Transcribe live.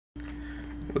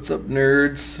What's up,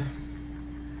 nerds?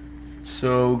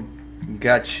 So,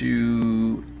 got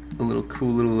you a little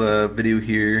cool little video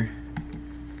here.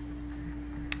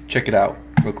 Check it out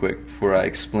real quick before I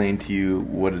explain to you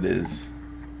what it is.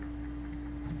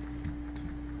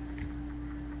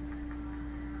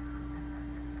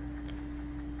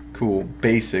 Cool,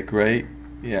 basic, right?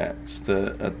 Yeah, it's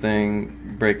a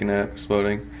thing breaking up,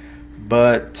 exploding.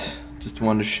 But just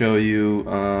wanted to show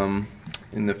you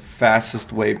in the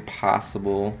fastest way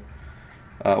possible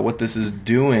what this is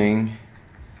doing.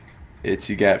 It's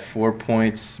you got 4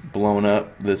 points blown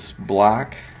up this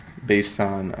block based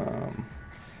on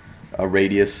a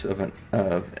radius of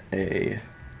a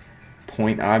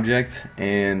point object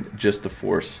and just the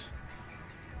force.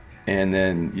 And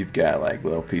then you've got like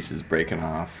little pieces breaking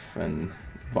off and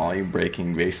volume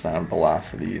breaking based on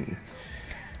velocity and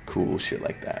cool shit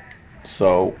like that.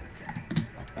 So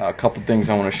a couple things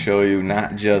I want to show you,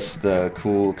 not just the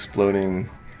cool exploding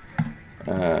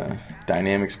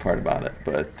dynamics part about it,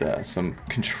 but some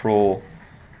control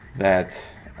that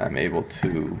I'm able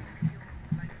to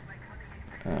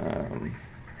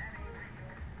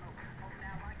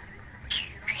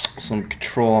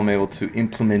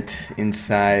implement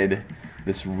inside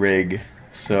this rig.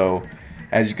 So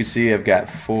as you can see, I've got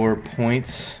 4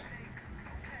 points,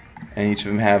 and each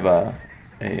of them have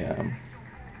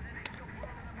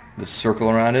the circle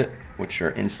around it, which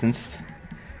are instanced,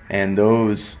 and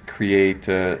those create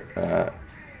the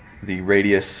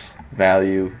radius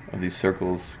value of these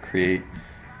circles create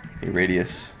a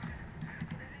radius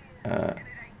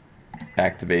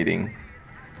activating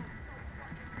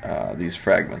these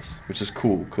fragments, which is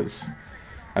cool because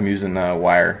I'm using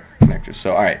wire connectors.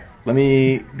 So alright, let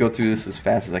me go through this as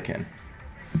fast as I can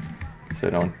so I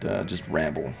don't just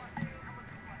ramble.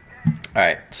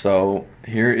 Alright, so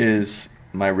here is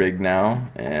my rig now,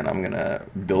 and I'm gonna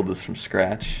build this from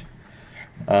scratch.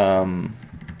 Let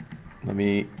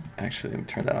me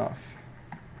turn that off.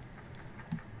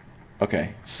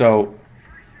 Okay, so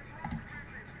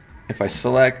if I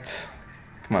select,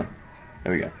 come on,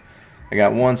 there we go. I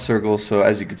got one circle, so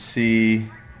as you can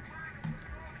see,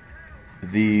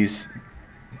 the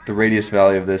radius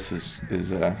value of this is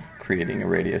creating a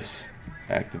radius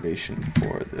activation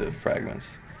for the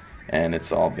fragments, and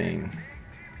it's all being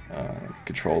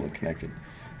controlled and connected.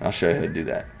 I'll show you how to do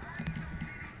that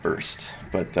first.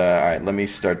 But alright, let me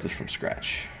start this from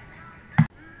scratch.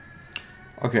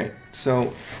 Okay,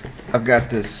 so I've got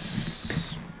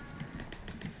this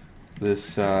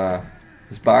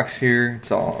box here.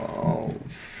 It's all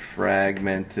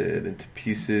fragmented into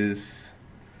pieces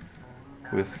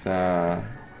with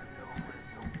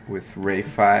ray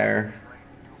fire,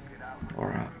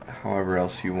 or however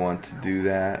else you want to do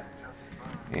that.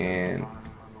 And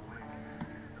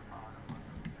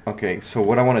okay, so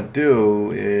what I want to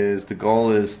do is, the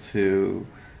goal is to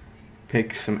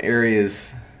pick some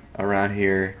areas around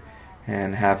here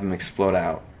and have them explode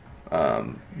out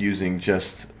using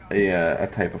just a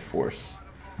type of force.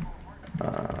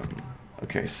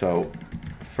 Okay, so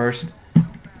first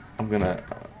I'm gonna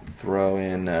throw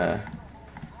in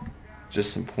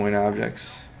just some point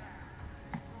objects.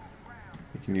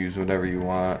 You can use whatever you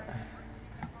want.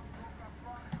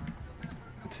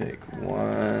 Take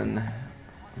one,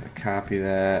 I'm gonna copy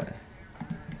that.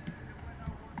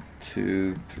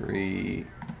 2, 3,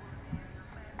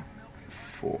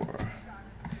 4.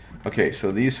 Okay,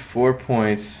 so these 4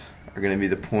 points are going to be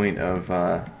the point of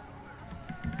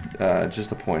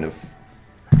just a point of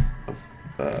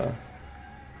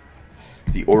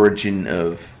the origin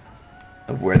of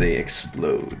where they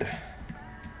explode.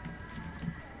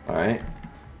 All right.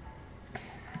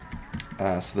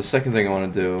 So the second thing I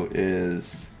want to do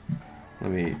is,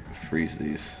 let me freeze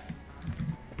these.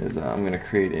 I'm going to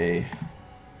create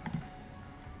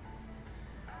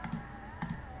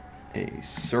a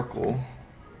circle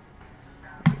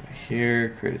here.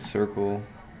 Create a circle.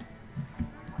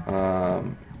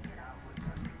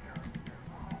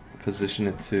 Position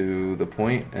it to the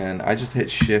point, and I just hit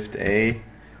Shift A.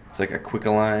 It's like a quick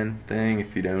align thing.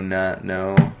 If you do not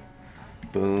know,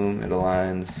 boom, it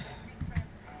aligns.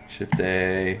 Shift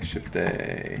A, Shift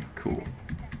A. Cool.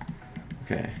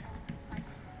 Okay.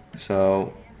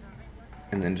 So,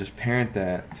 and then just parent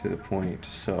that to the point,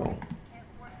 so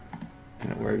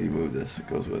wherever you move this, it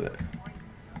goes with it.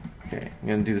 Okay, I'm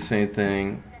gonna do the same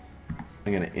thing.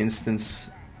 I'm gonna instance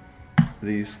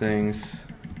these things.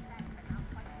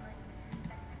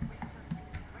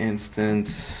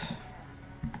 Instance.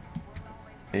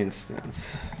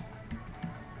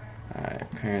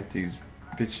 Alright, parent these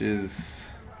bitches.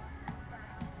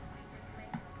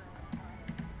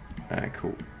 Alright,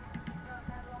 cool.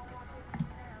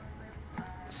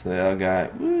 So they all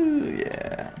got, woo,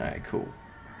 yeah. Alright, cool.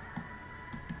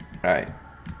 Alright.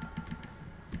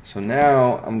 So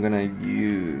now I'm gonna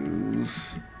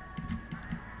use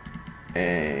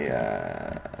an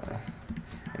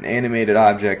animated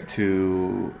object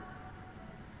to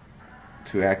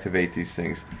activate these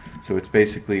things. So it's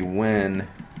basically when,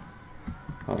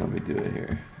 oh, let me do it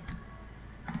here.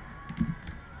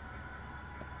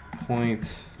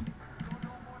 Point.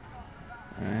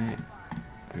 Alright.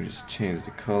 I just change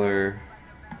the color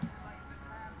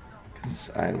because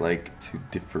I like to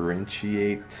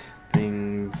differentiate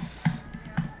things.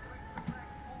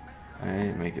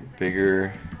 Alright, make it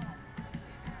bigger.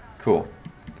 Cool.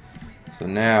 So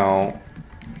now,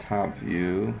 top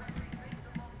view.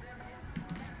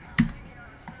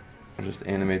 I'll just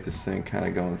animate this thing kind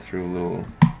of going through a little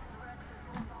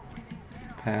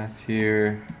path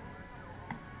here.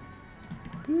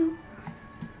 Boop.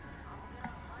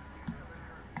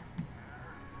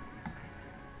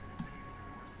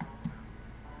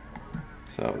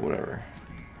 So whatever.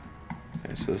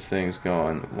 Okay, so this thing's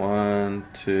going 1,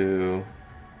 2,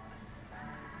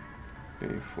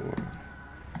 3, 4.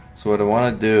 So what I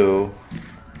want to do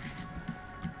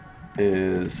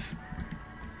is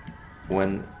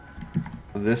when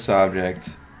this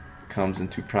object comes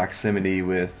into proximity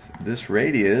with this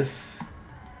radius,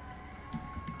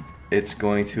 it's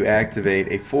going to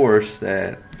activate a force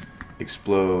that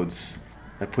explodes,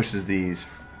 that pushes these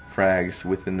frags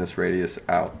within this radius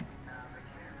out.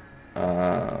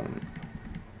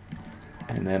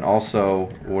 And then also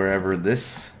wherever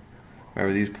these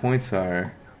points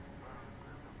are,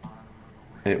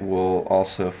 it will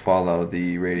also follow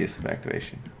the radius of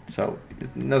activation. So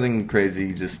nothing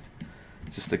crazy, just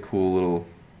a cool little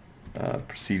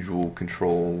procedural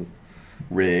control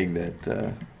rig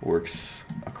that works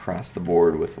across the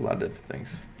board with a lot of different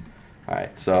things.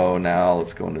 Alright, so now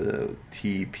let's go into the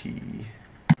TP.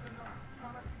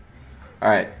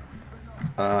 Alright,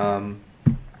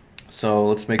 so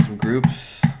let's make some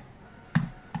groups.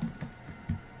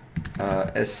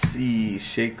 SC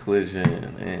shape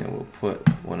collision, and we'll put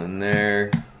one in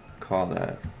there. Call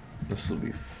that. This will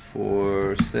be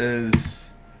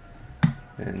forces,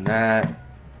 and that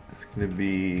is going to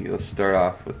be. Let's start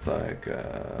off with like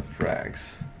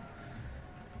frags.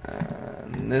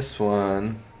 And this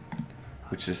one,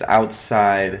 which is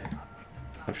outside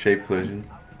of shape collision,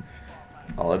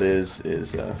 all it is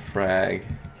frag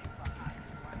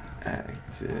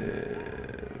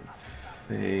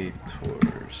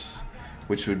activators,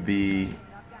 which would be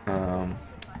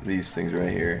these things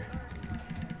right here,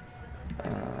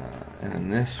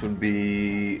 and this would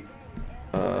be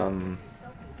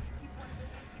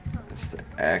it's the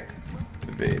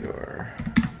activator,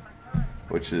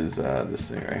 which is this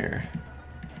thing right here.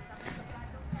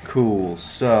 Cool.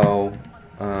 So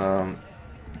oh,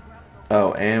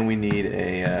 and we need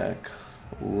a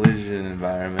collision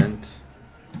environment.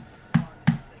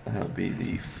 That'll be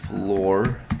the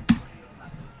floor,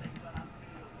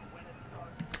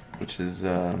 which is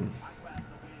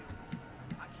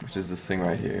this thing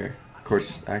right here. Of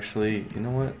course, actually, you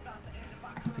know what?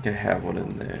 I think I have one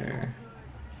in there.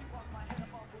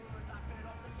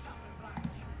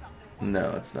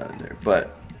 No, it's not in there.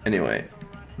 But anyway,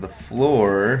 the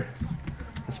floor.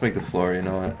 Let's make the floor. You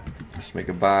know what? Just make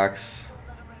a box.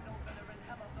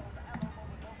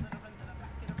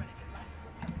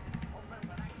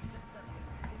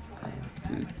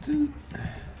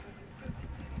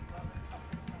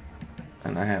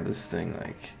 And I have this thing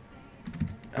like,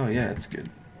 oh yeah, it's good.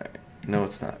 Alright. No,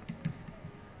 it's not.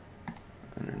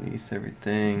 Underneath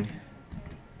everything.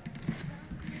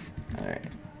 Alright.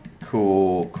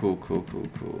 Cool.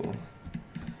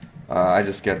 I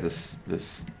just got this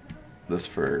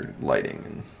for lighting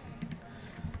and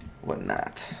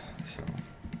whatnot. So,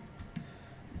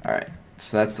 alright.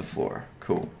 So that's the floor.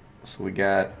 Cool. So we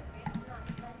got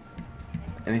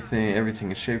everything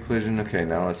in shape collision. Okay,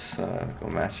 now let's go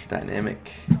master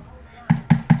dynamic.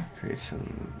 Create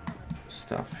some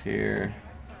stuff here.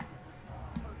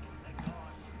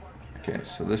 Okay,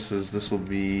 so this will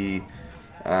be.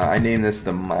 I name this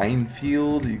the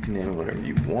minefield. You can name it whatever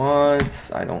you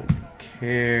want. I don't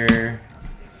care.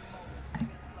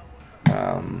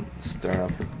 Start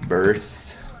off with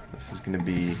birth. This is going to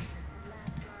be.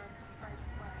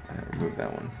 Remove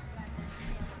that one.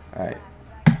 All right.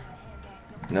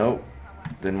 Nope,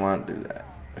 didn't want to do that.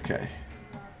 Okay.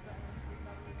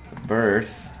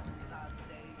 Birth.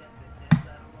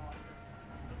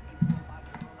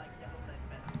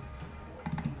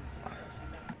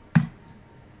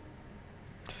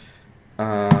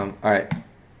 Alright.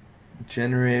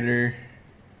 Generator.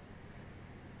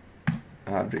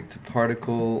 Object to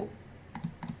particle.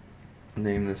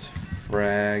 name this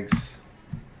frags,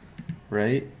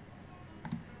 right?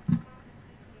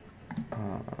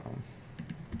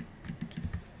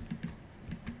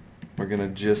 We're gonna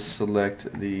just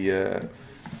select the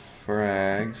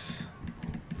frags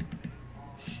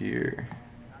here.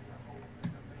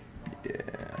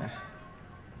 Yeah.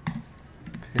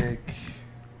 Pick.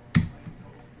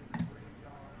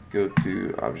 Go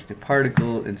to object and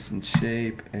particle, instant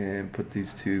shape, and put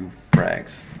these two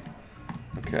frags.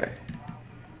 Okay.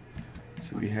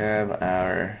 So we have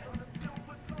our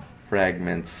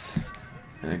fragments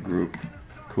in a group.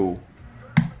 Cool.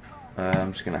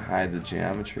 I'm just gonna hide the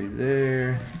geometry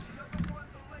there.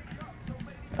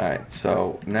 Alright,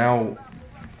 so now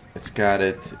it's got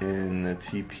it in the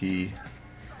TP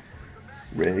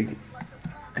rig,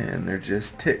 and they're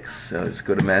just ticks. So just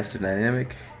go to master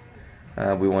dynamic.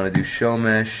 We want to do show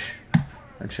mesh.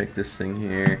 Check this thing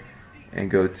here, and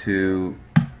go to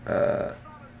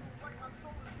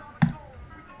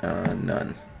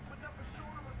none.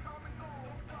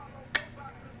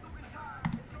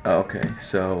 Okay,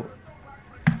 so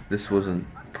this wasn't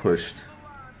pushed.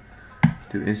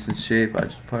 Do instant shape,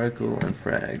 object particle, and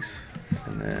frags,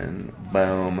 and then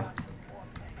boom.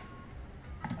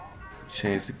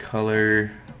 Change the color.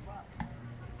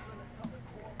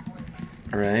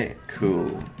 Alright,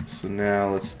 cool. So now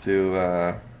let's do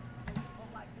no,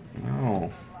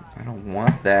 I don't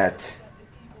want that.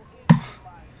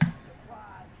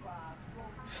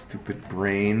 Stupid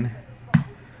brain.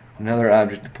 Another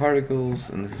object of particles,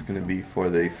 and this is going to be for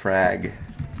the frag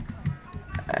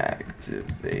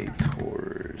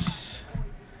activators,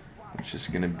 which is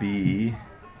going to be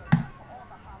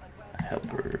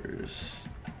helpers.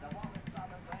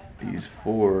 These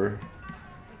 4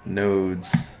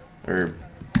 nodes, or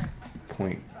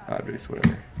point objects,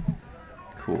 whatever.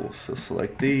 Cool, so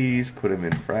select these, put them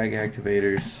in frag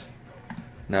activators.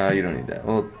 No, you don't need that.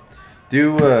 Well,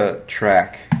 do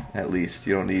track at least.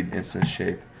 You don't need instant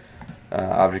shape.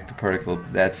 Object to particle,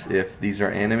 that's if these are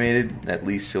animated, at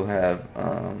least you'll have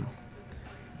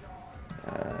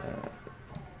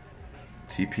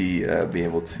TP be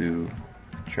able to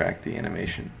track the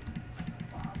animation.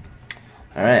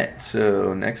 Alright,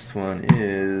 so next one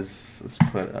is, let's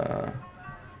put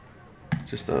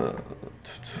just a,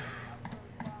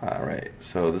 alright,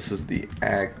 so this is the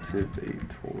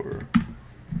activator,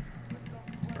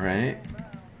 right?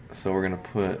 So we're going to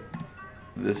put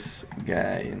this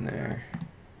guy in there,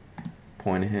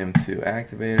 point him to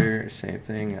activator, same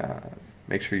thing.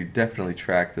 Make sure you definitely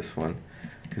track this one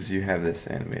because you have this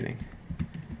animating.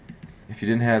 If you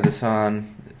didn't have this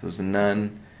on, if it was a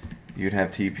none, you'd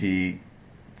have TP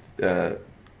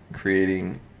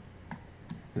creating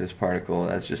this particle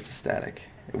as just a static.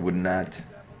 It would not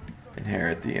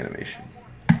inherit the animation.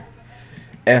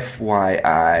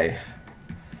 FYI.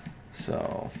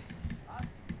 So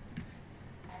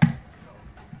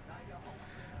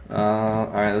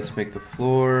alright, let's make the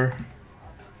floor.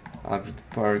 Object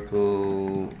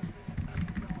particle,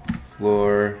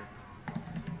 floor.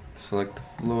 Select the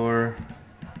floor.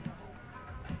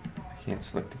 I can't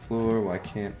select the floor. Why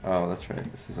can't? Oh, that's right.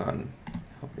 This is on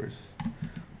helpers.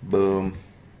 Boom.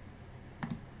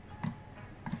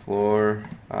 Floor.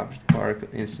 Object particle.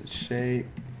 Instant shape.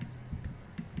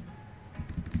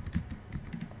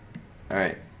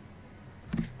 Alright.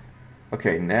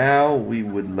 Okay, now we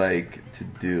would like to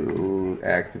do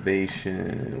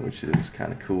activation, which is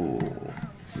kind of cool.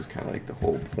 This is kind of like the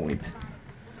whole point.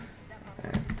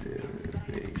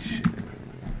 Activation.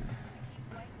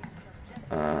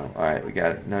 Alright, we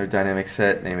got another dynamic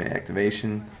set, name it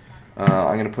activation.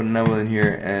 I'm going to put another one in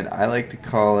here, and I like to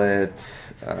call it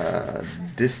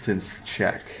distance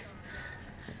check.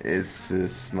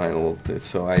 It's my little,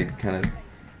 so I kind of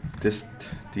dist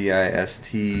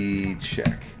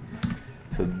check.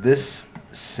 So this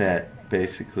set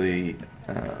basically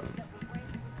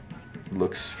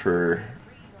looks for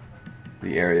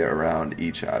the area around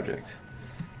each object.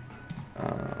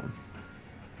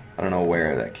 I don't know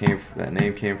where that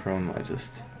name came from. I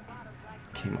just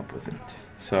came up with it.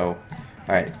 So, all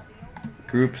right,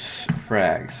 groups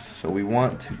frags. So we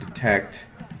want to detect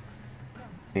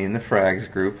in the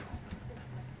frags group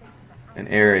an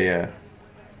area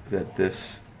that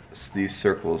these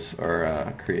circles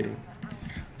are creating.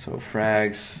 So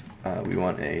frags, we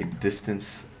want a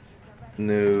distance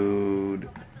node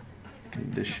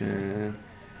condition.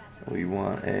 We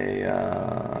want a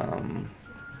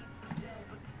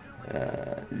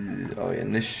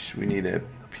we need a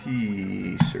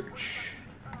P search,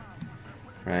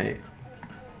 right?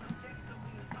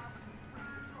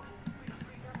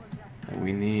 And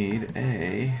we need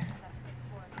a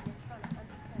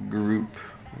group.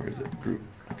 Where is it? Group.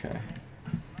 Okay.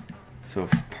 So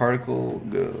if particle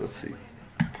go, let's see,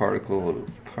 particle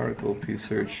P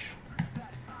search,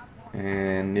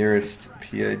 and nearest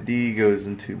PID goes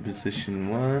into position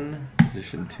 1,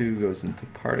 position 2 goes into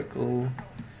particle,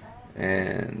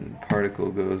 and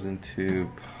particle goes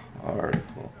into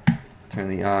particle. Turn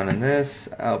the on this,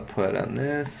 output on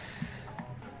this,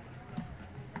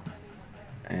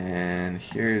 and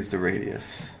here's the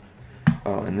radius.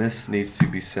 Oh, and this needs to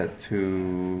be set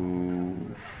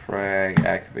to frag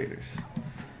activators.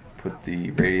 Put the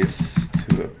radius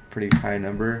to a pretty high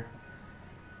number.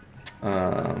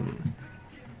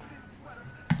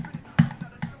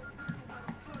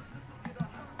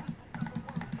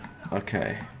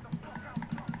 Okay.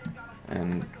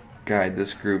 And guide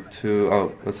this group to,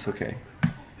 oh, that's okay.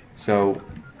 So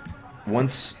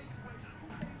once,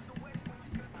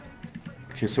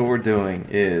 okay, so what we're doing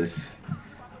is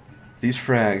these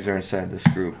frags are inside this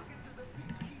group.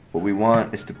 What we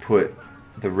want is to put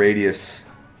the radius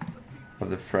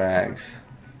of the frags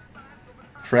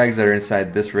that are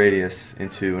inside this radius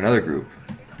into another group.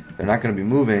 They're not going to be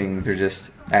moving, they're just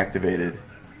activated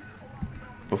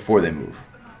before they move.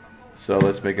 So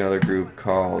let's make another group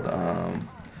called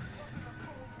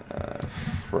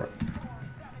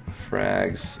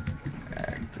frags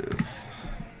active.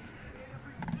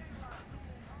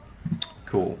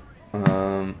 Cool.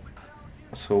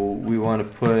 So we want to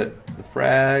put the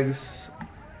frags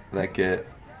that get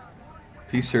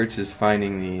psearch is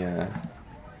finding the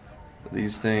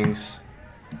these things,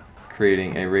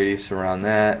 creating a radius around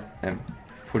that, and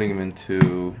putting them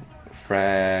into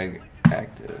frag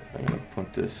active. I'm gonna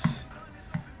put this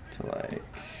to like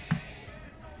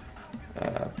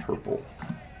purple.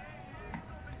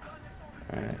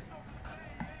 All right.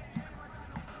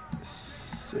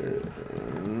 So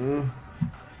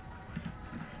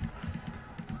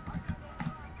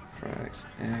frags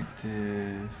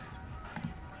active.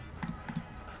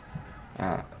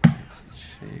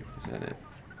 Shape, is that it?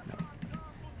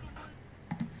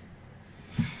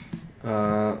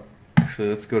 No. Actually,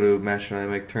 let's go to match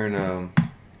dynamic. Turn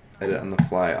edit on the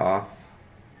fly off.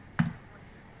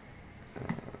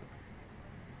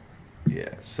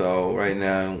 Yeah. So right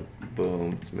now,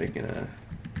 boom, it's making a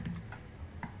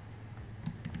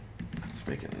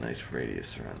nice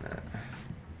radius around that.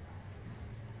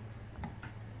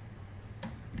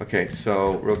 Okay.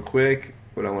 So real quick,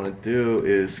 what I want to do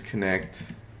is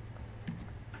connect.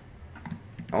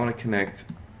 I want to connect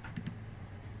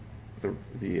the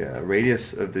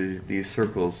radius of these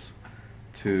circles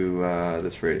to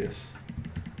this radius,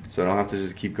 so I don't have to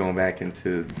just keep going back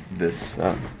into this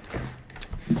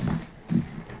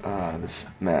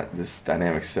this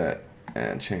dynamic set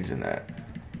and changing that.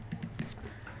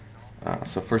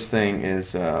 So first thing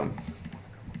is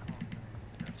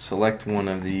select one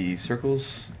of the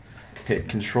circles, hit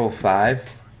Control 5,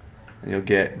 and you'll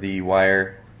get the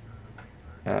wire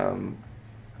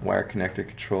connector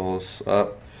controls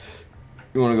up.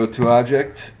 You want to go to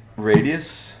Object,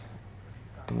 Radius.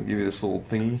 I'm going to give you this little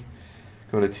thingy.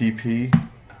 Go to TP,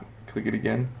 click it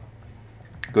again.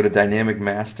 Go to Dynamic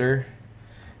Master,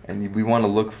 and we want to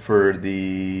look for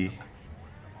the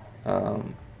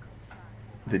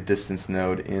distance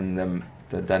node in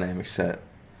the dynamic set.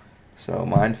 So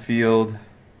mine field,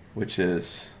 which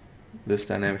is this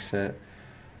dynamic set,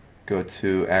 go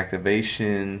to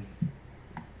Activation,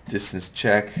 Distance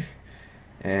Check,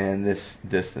 and this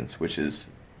distance, which is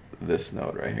this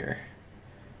node right here.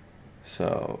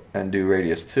 So, and do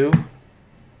radius 2,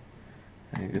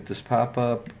 and you get this pop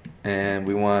up, and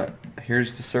we want,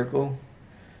 here's the circle,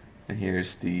 and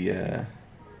here's the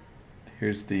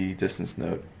distance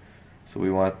node. So we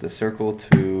want the circle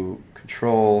to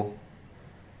control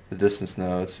the distance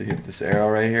node. So you hit this arrow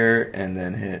right here, and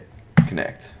then hit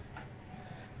connect.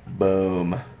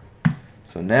 Boom.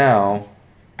 So now,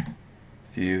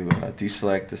 if you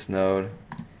deselect this node,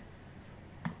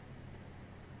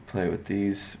 play with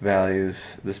these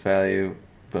values, this value,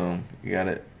 boom, you got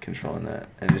it controlling that.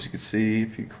 And as you can see,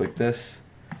 if you click this,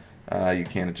 you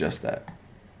can't adjust that,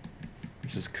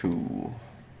 which is cool.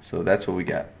 So that's what we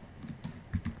got,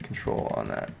 control on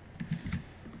that.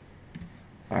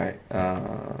 Alright,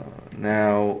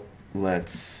 now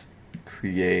let's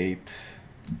create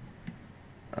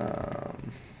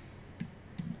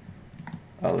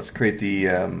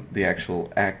the actual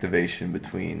activation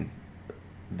between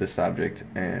this object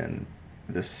and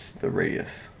the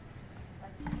radius.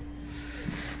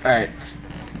 Alright,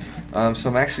 so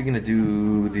I'm actually going to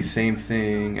do the same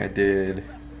thing I did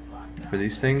for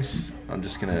these things. I'm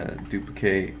just going to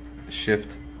duplicate,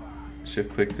 shift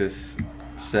click this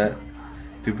set,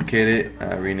 duplicate it,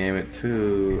 rename it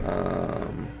to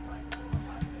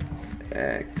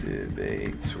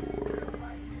activator.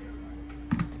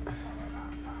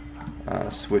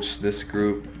 switch this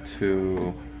group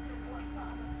to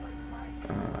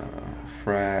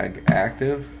frag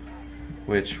active,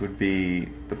 which would be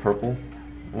the purple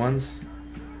ones,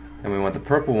 and we want the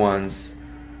purple ones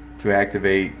to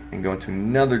activate and go into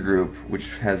another group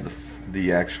which has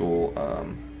the actual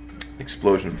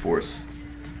explosion force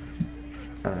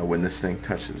when this thing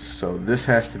touches. So this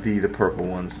has to be the purple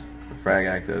ones, the frag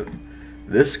active.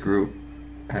 This group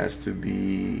has to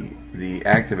be the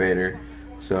activator.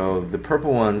 So the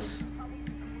purple ones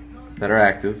that are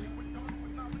active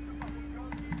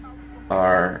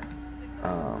are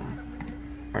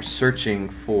searching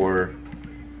for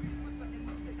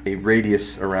a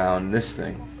radius around this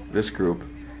thing, this group,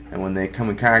 and when they come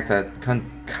in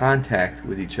contact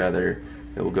with each other,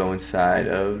 it will go inside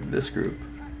of this group.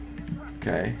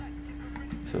 Okay,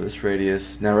 so this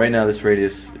radius, right now this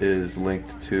radius is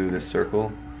linked to this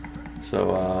circle,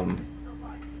 so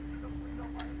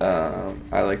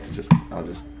I like to I'll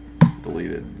just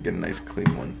delete it, get a nice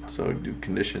clean one. So do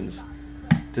conditions,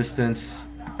 distance,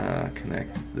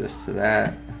 connect this to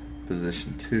that,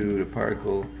 position 2 to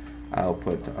particle,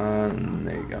 output to on, and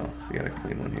there you go. So you got a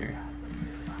clean one here.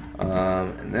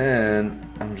 And then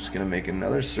I'm just gonna make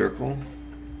another circle,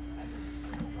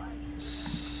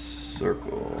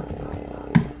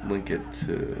 link it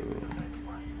to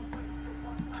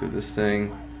this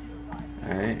thing.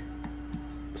 Alright,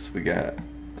 so we got a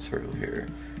circle here.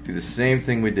 Do the same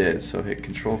thing we did, so hit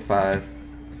Control 5,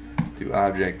 do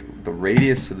object, the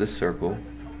radius of this circle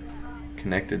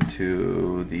connected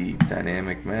to the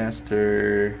dynamic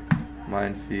master,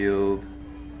 minefield,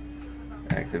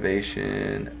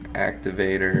 activation,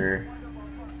 activator,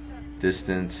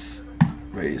 distance,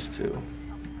 radius 2.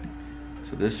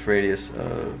 So this radius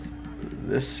of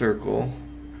this circle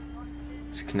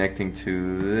is connecting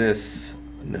to this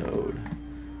node,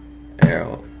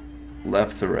 arrow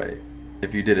left to right.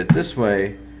 If you did it this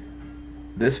way,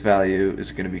 this value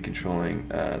is going to be controlling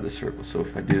the circle. So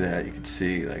if I do that, you can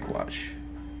see, like, watch.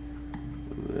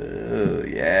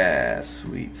 Yeah,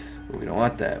 sweet. But we don't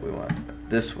want that. We want it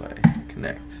this way.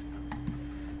 Connect.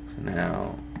 So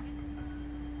now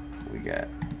we got,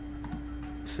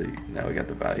 see, now we got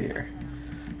the value here.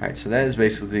 Alright, so that is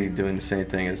basically doing the same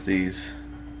thing as these.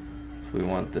 So we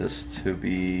want this to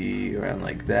be around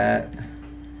like that.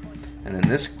 And then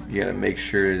this, you gotta make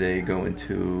sure they go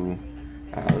into,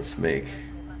 let's make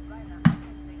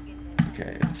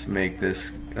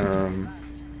this,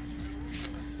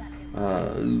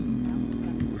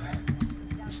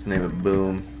 let's name it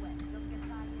boom.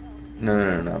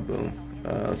 No, not boom.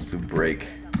 Let's do break.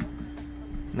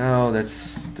 No, that's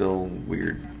still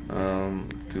weird.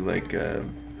 Let's do like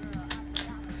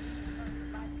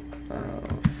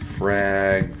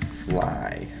frag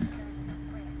fly.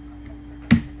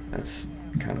 That's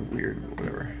kind of weird, but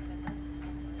whatever.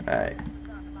 Alright,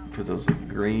 put those in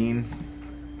green.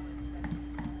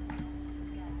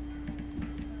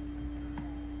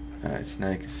 Alright, so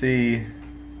now you can see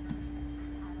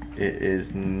it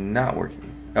is not working.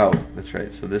 Oh, that's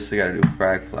right. So this we gotta do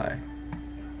frag fly.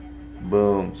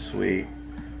 Boom, sweet.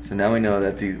 So now we know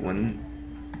that when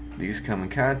these come in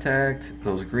contact,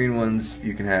 those green ones,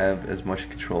 you can have as much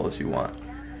control as you want.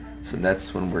 So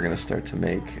that's when we're gonna start to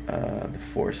make the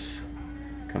force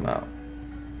come out.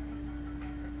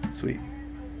 Sweet.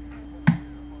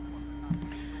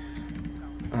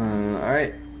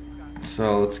 Alright,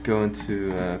 so let's go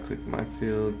into click my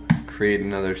field, create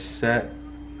another set,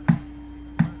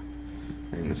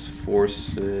 and this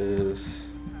forces,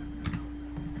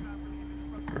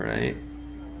 right?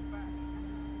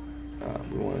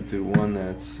 We want to do one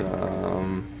that's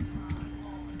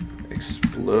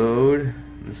explode.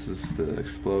 This is the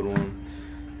explode one,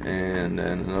 and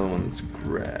then another one that's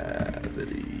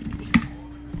gravity,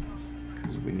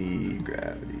 because we need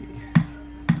gravity.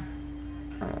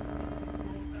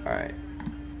 Alright,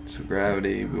 so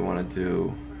gravity, we want to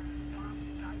do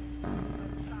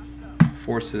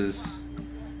forces.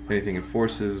 Anything in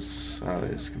forces is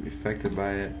going to be affected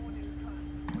by it.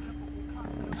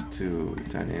 Let's do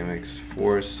dynamics,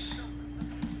 force,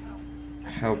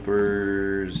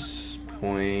 helpers,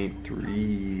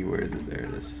 0.3, where is it? There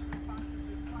it is.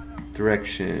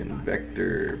 Direction,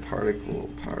 vector, particle,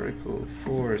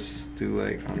 force, do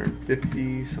like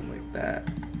 150, something like that.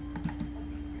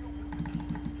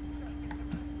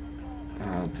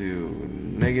 I'll do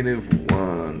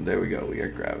 -1, there we go, we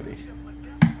got gravity.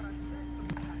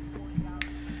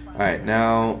 Alright,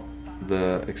 now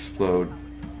the explode.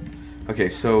 Okay,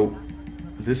 so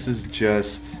this is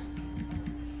just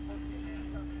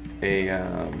a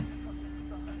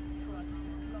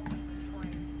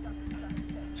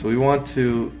so we want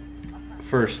to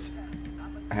first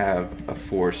have a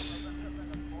force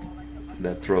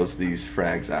that throws these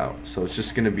frags out. So it's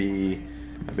just going to be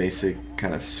a basic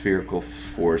kind of spherical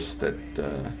force that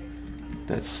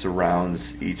that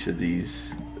surrounds each of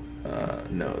these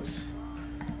nodes.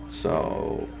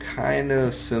 So kind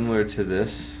of similar to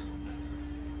this,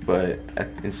 but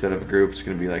instead of a group, it's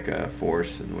going to be like a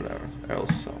force and whatever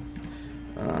else. So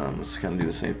let's kind of do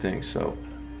the same thing. So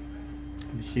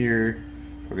here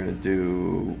we're going to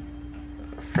do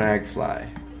a frag fly.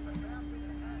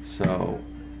 So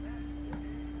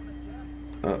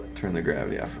turn the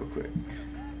gravity off real quick.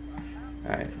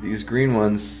 Alright, these green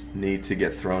ones need to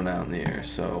get thrown out in the air,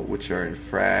 so which are in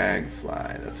frag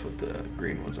fly. That's what the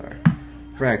green ones are.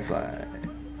 Frag fly.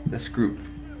 This group.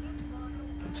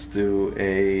 Let's do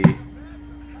a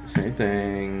same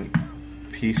thing.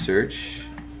 P search.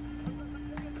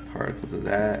 Particles of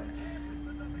that.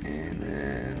 And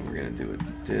then we're gonna do a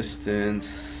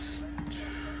distance.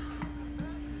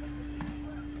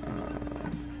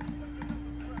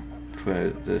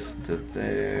 Put this to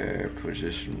there,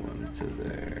 position 1 to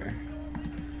there,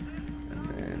 and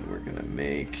then we're gonna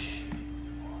make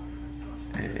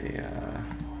a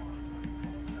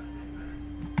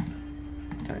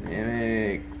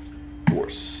dynamic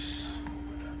force.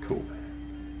 Cool.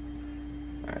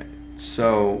 Alright,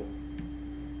 so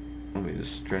let me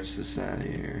just stretch this out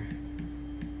here.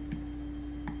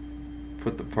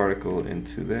 Put the particle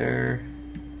into there.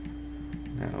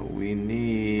 Now we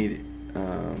need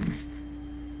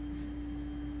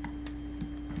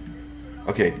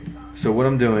okay, so what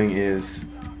I'm doing is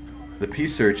the P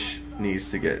search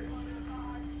needs to get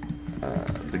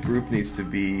the group needs to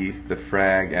be the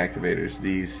frag activators.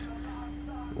 These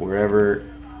wherever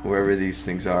these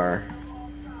things are,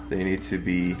 they need to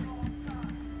be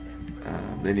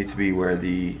where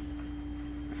the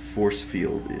force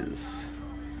field is.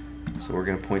 So we're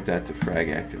going to point that to frag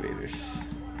activators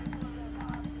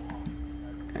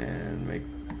and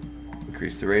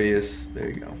increase the radius. There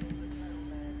you go.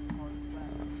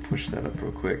 Push that up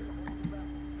real quick.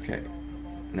 Okay,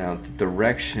 now the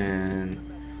direction,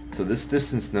 so this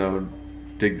distance node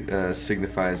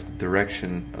signifies the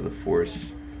direction of the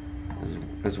force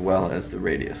as well as the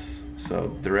radius.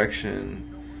 So direction,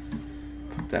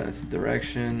 put that into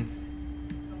direction,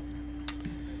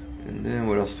 and then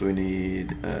what else do we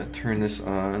need? Turn this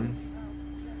on.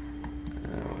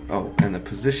 Oh, and the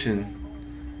position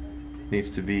needs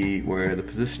to be where the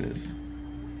position is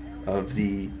of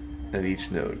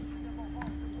each node.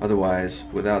 Otherwise,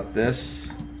 without this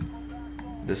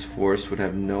force would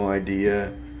have no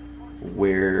idea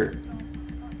where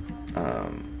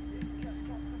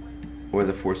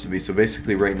the force would be. So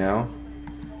basically, right now,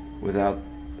 without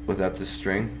this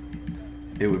string,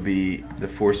 it would be the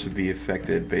force would be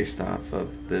affected based off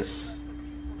of this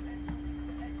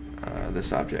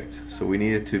this object. So we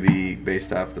need it to be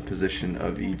based off the position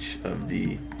of each of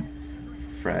the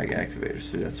frag activators.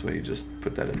 So that's why you just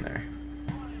put that in there.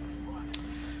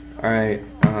 Alright,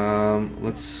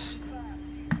 let's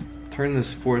turn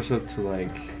this force up to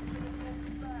like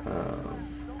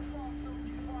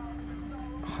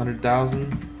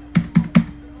 100,000.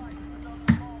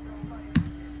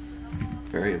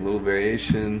 Very little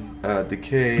variation.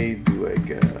 Decay, do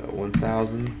like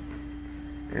 1,000,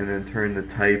 and then turn the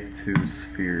type to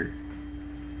sphere.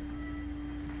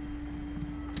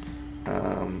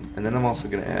 And then I'm also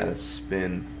going to add a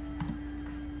spin.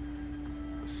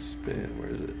 Where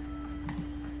is it?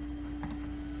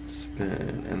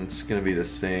 Spin, and it's going to be the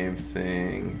same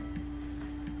thing.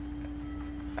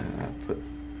 Put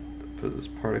this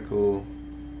particle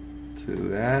to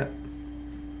that,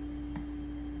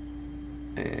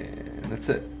 and that's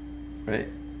it, right?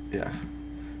 Yeah.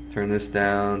 Turn this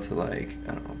down to like,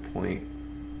 I don't know,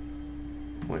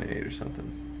 0.8 or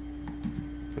something.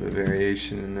 Put a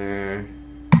variation in there,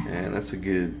 and that's a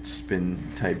good spin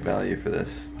type value for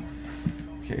this.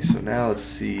 Okay, so now let's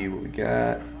see what we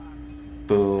got.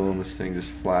 Boom, this thing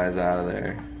just flies out of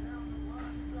there.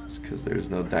 It's because there's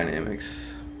no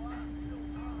dynamics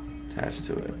attached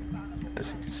to it,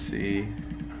 as you can see.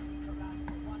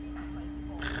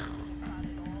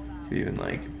 Even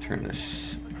like turn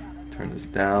this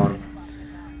down,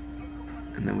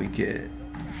 and then we get,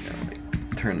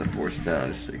 like, turn the force down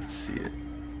just so you can see it.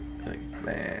 Like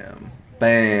bam,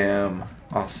 bam,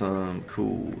 awesome,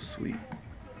 cool, sweet.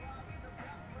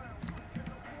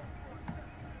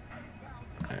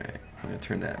 Alright, I'm gonna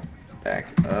turn that back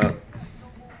up.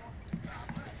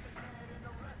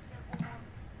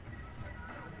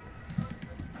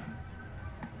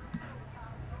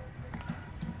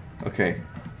 Okay.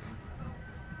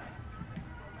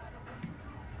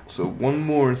 So one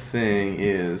more thing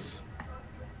is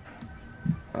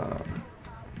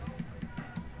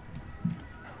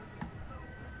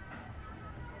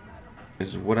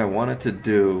is what I wanted to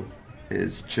do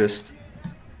is just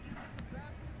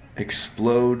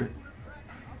explode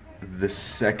the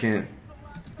second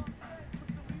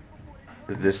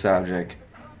this object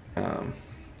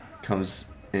comes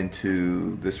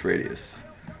into this radius.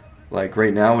 Like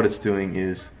right now what it's doing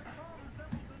is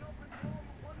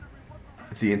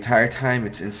the entire time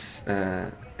it's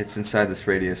inside this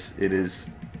radius, it is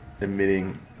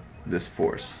emitting this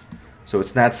force. So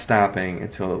it's not stopping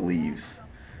until it leaves,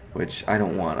 which I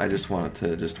don't want. I just want it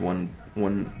to just one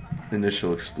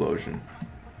initial explosion.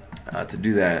 To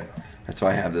do that, that's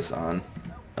why I have this on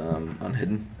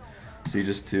hidden. So you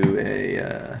just do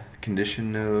a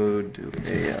condition node, do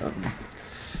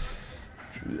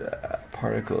a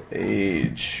particle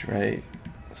age, right?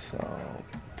 So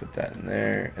put that in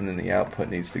there, and then the output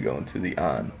needs to go into the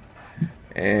on,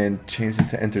 and change it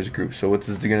to enters group. So what this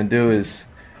is going to do is,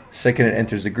 second it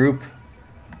enters the group,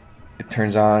 it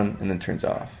turns on and then turns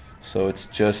off. So it's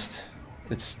just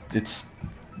it's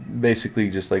basically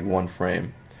just like one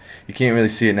frame. You can't really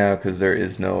see it now because there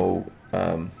is no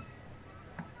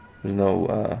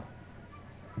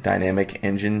dynamic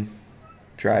engine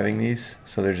driving these,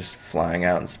 so they're just flying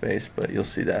out in space, but you'll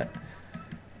see that.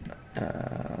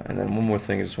 And then one more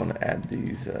thing, I just want to add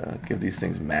these, give these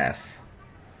things mass.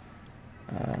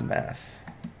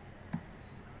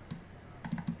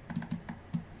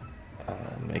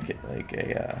 Make it like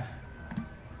a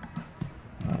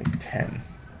like 10.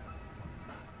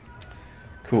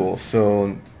 Cool.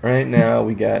 So right now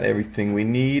we got everything we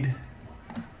need,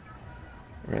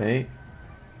 right?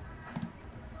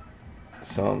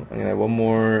 So I'm gonna have one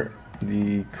more,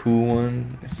 the cool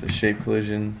one. It's the shape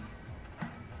collision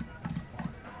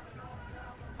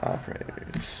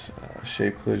operators.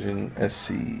 Shape collision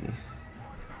SC.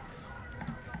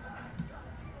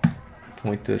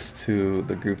 Point this to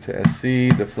the group to SC,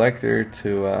 deflector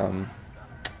to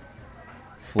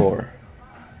floor.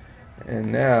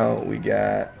 And now we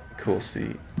got, cool,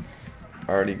 see,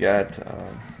 already got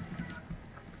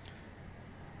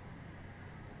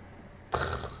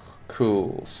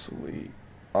cool, sweet,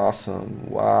 awesome,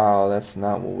 wow, that's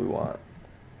not what we want,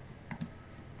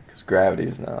 because gravity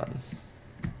is not.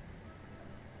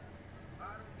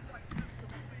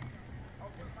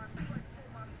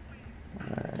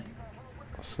 Alright,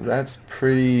 so that's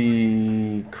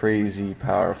pretty crazy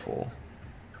powerful.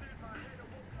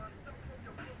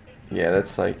 Yeah,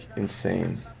 that's like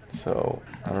insane. So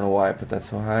I don't know why I put that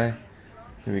so high.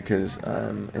 Maybe because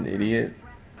I'm an idiot.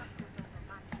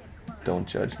 Don't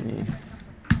judge me.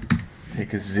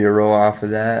 Take a 0 off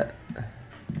of that.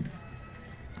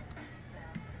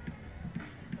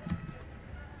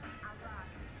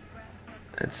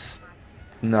 It's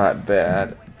not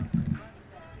bad.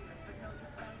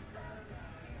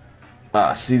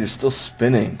 Ah, see, they're still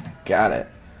spinning. Got it.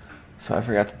 So I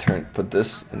forgot to put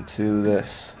this into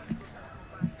this.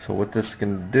 So what this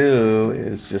can do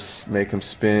is just make them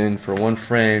spin for one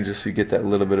frame, just so you get that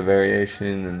little bit of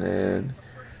variation, and then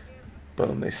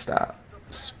boom, they stop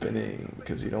spinning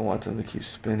because you don't want them to keep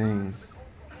spinning.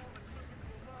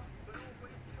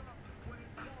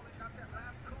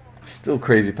 Still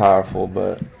crazy powerful,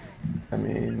 but I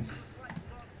mean,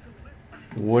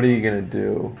 what are you gonna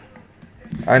do?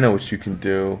 I know what you can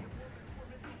do.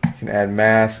 You can add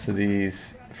mass to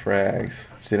these frags.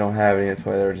 They don't have any, that's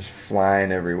why they're just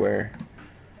flying everywhere.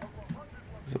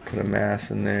 So put a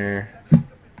mass in there.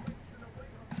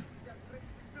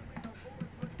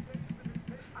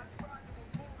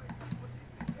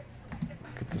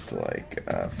 Put this to like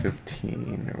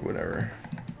 15 or whatever.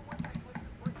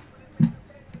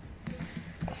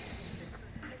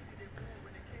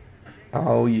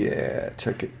 Oh yeah,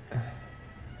 check it.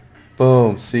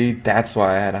 Boom, see, that's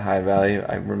why I had a high value.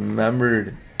 I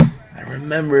remembered,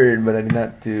 but I did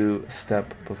not do a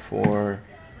step before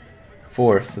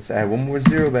force. Let's add one more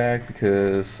 0 back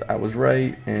because I was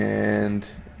right and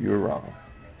you were wrong.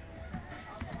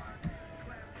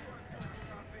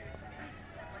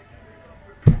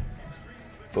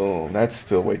 Boom, that's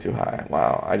still way too high.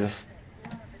 Wow, I just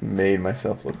made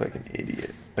myself look like an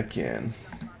idiot again.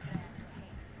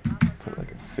 Put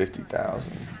like a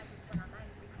 50,000.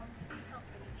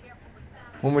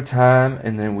 One more time,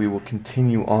 and then we will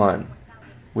continue on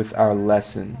with our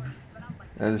lesson.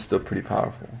 That is still pretty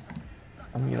powerful.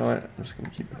 You know what? I'm just going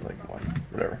to keep it like 1.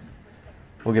 Whatever.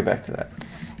 We'll get back to that.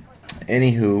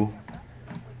 Anywho,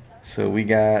 so we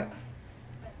got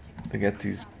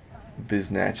these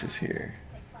biznatches here.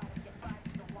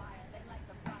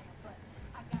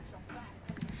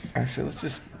 Actually, let's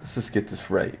just get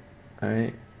this right. All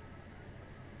right.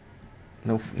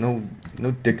 No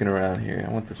dicking around here.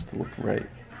 I want this to look right.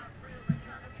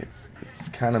 Okay, it's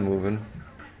kind of moving.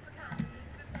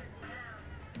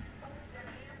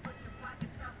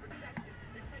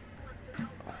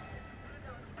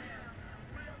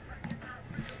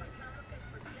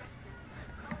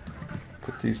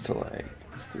 these to like,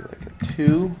 let's do like a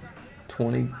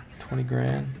 20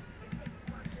 grand.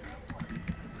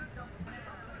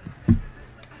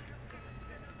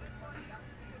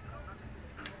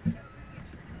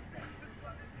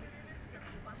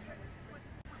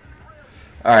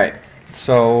 Alright,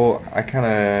 so I kind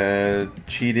of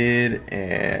cheated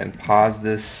and paused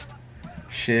this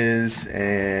shiz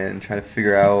and tried to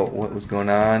figure out what was going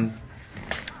on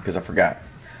because I forgot.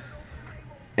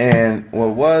 And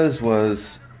what was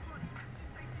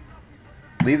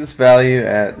leave this value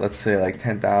at, let's say, like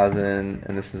 10,000,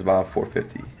 and this is about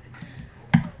 450,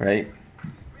 right?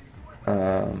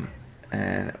 And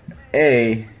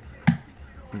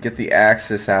get the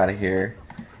axis out of here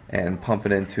and pump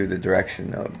it into the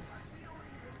direction node,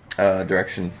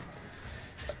 direction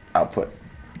output.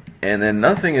 And then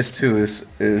another thing is too is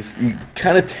you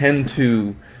kind of tend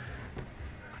to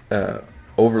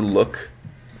overlook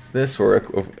this, or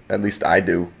at least I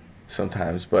do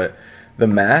sometimes. But the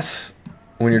mass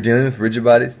when you're dealing with rigid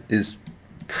bodies is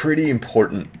pretty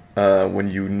important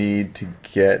when you need to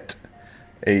get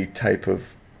a type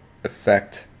of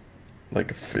effect.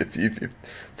 Like if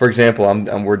for example,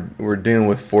 we're dealing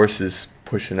with forces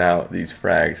pushing out these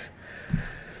frags,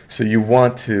 so you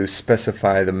want to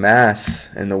specify the mass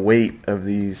and the weight of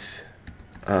these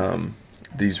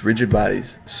rigid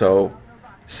bodies. So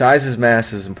size as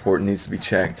mass is important, needs to be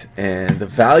checked, and the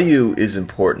value is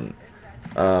important.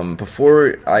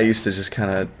 Before, I used to just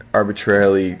kind of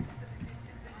arbitrarily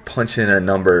punch in a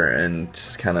number and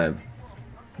just kind of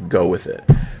go with it.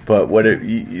 But what it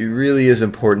really is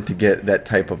important to get that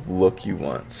type of look you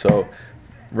want. So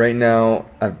right now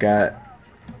I've got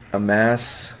a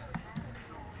mass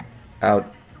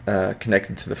out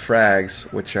connected to the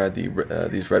frags, which are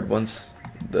these red ones,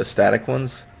 the static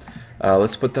ones.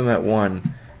 Let's put them at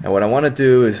 1. And what I want to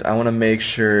do is I want to make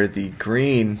sure the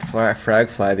green frag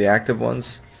fly, the active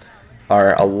ones,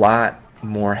 are a lot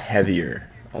more heavier,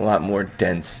 a lot more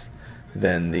dense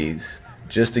than these,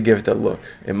 just to give it the look.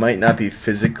 It might not be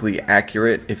physically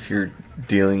accurate if you're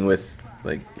dealing with,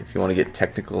 like, if you want to get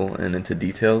technical and into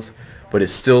details, but it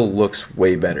still looks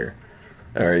way better,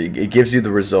 or it gives you the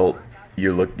result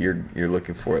you're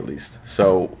looking for, at least.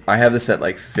 So I have this at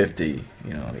like 50.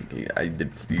 You know, I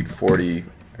did 40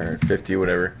 or 50 or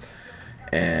whatever,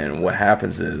 and what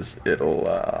happens is it'll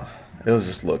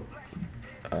just look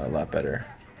a lot better.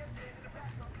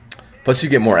 Plus, you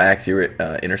get more accurate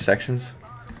intersections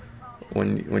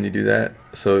when you do that.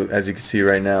 So as you can see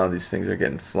right now, these things are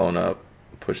getting flown up,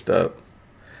 pushed up.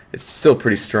 It's still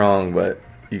pretty strong, but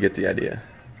you get the idea.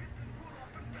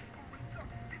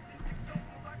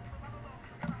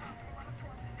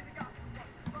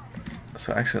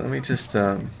 So actually, let me just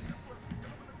hide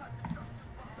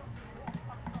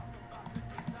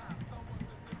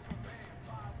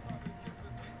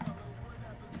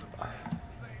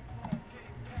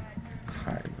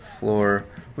the floor.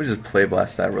 We'll just play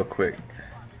blast that real quick.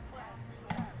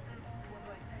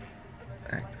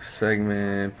 Active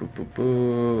segment, boo boo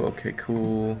boo. Okay,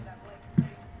 cool.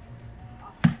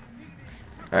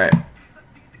 Alright.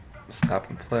 Stop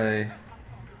and play.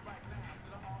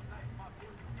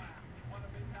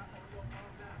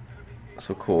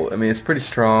 So cool. I mean, it's pretty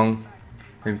strong,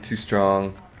 maybe too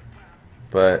strong,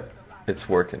 but it's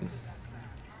working.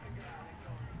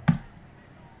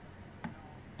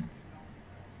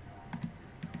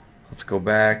 Let's go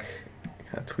back,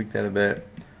 kind of tweak that a bit.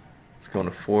 Let's go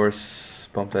into force,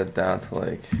 bump that down to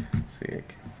like, let's see,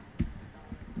 like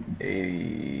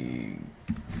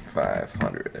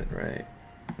 8,500, right?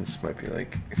 This might be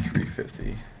like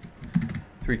 350,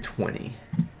 320.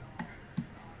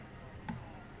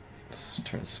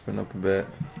 Turn spin up a bit.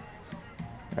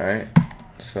 Alright,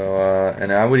 so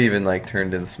and I would even like turn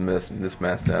this mass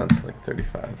down to like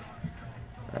 35.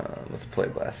 Let's play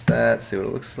blast that, see what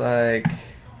it looks like.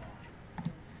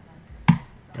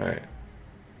 Alright,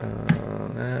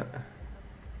 that.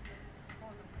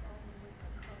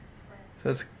 So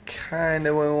that's kind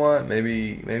of what we want.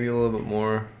 Maybe a little bit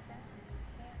more.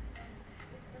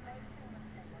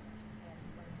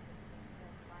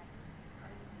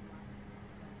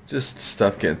 Just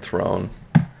stuff getting thrown.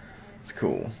 It's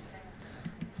cool.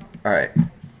 Alright.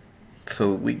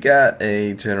 So we got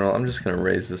a general. I'm just going to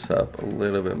raise this up a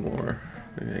little bit more.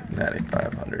 Maybe like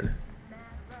 9,500.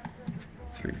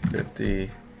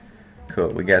 350.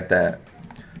 Cool. We got that.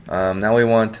 Now we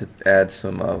want to add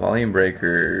some volume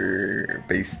breaker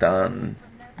based on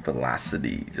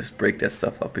velocity. Just break that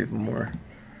stuff up even more.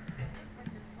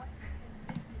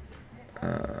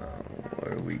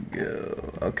 Where we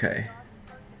go? Okay.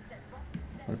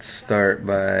 Let's start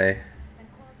by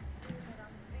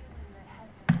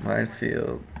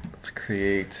minefield. Let's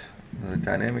create another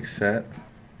dynamic set.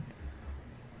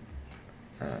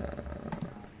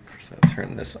 First I'll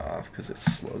turn this off because it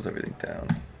slows everything down.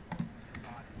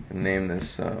 And name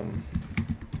this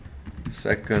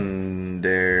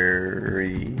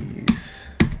secondaries.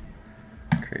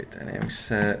 Create dynamic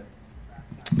set.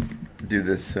 Do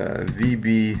this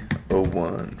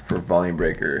VB01 for volume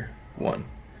breaker 1.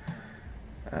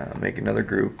 Make another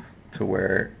group to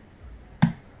where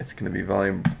it's going to be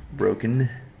volume broken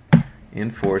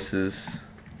in forces.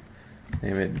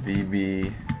 Name it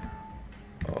VB01.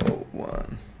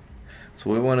 So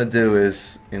what we want to do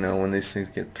is, when these things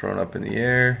get thrown up in the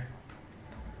air,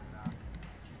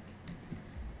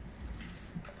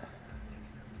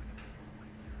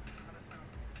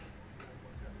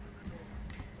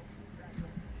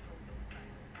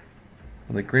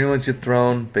 when the green ones get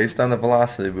thrown, based on the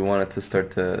velocity, we want it to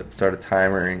start a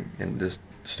timer and just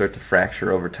start to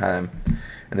fracture over time,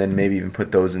 and then maybe even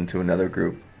put those into another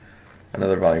group,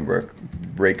 another volume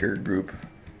breaker group.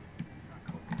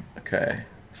 Okay,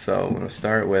 so I'm going to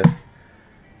start with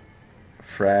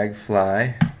frag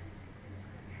fly.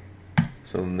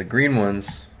 So then the green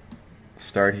ones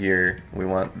start here. We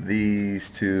want these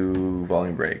to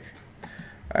volume break.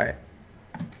 Alright.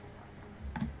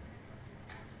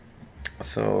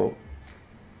 So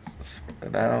split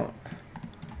it out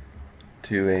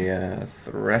to a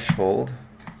threshold.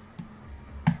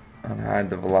 Unhide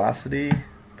the velocity.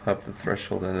 Put up the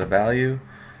threshold into the value.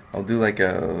 I'll do like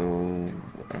a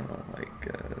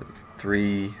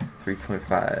 3.5,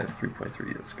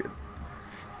 3.3. That's good.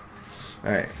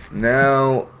 Alright,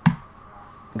 now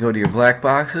go to your black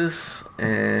boxes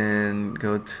and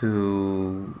go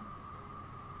to,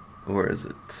 where is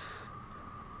it?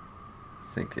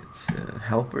 I think it's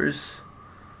helpers,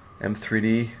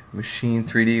 M3D, Machine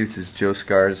 3D, which is Joe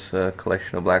Scar's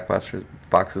collection of black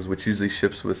boxes, which usually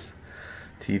ships with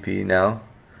TP now.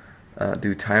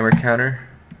 Do timer counter.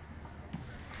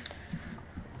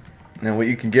 Now what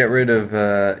you can get rid of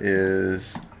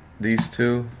is these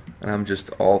two, and I'm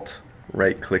just Alt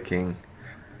right clicking,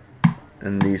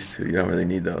 and these two, you don't really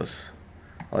need those.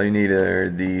 All you need are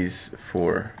these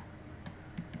four.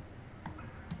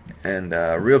 And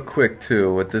real quick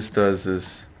too, what this does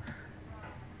is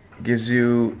gives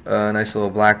you a nice little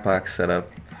black box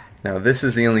setup. Now this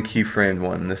is the only keyframed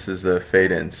one. This is the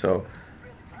fade in. So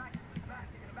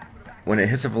when it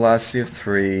hits a velocity of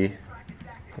 3,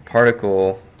 the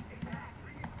particle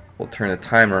will turn a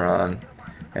timer on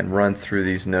and run through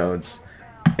these nodes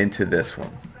into this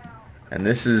one. And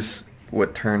this is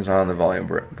what turns on the volume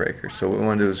breaker. So what we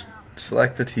want to do is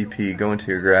select the TP, go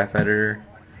into your graph editor,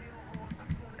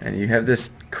 and you have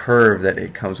this curve that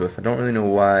it comes with. I don't really know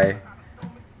why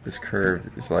this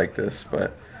curve is like this,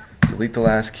 but delete the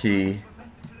last key,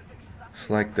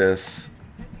 select this,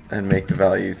 and make the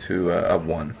value to a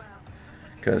 1.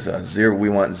 Because we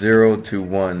want 0 to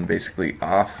 1 basically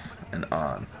off and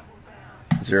on.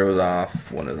 0 is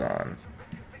off, 1 is on.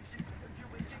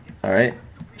 Alright,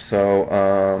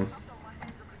 so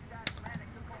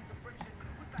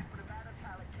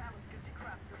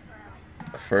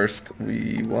first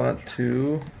we want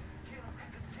to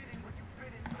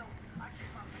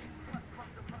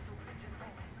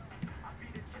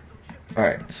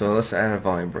alright, so let's add a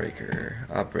volume breaker.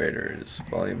 Operators,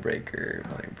 volume breaker,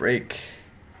 volume break.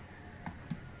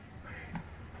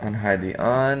 Unhide the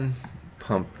on,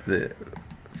 pump the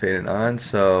fade it on,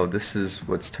 so this is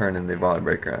what's turning the volume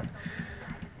breaker on.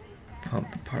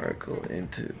 Pump the particle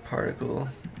into particle.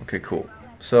 Okay, cool.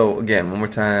 So again, one more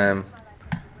time.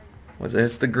 Once it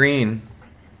hits the green,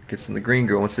 gets in the green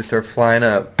group, once they start flying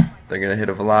up, they're going to hit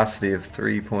a velocity of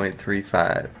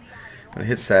 3.35. When it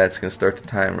hits that, it's going to start the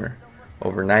timer.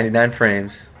 Over 99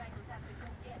 frames,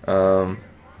 it's going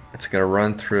to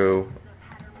run through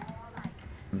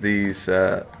these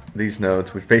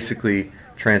nodes, which basically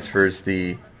transfers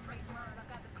that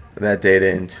data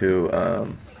into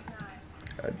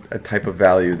a type of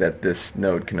value that this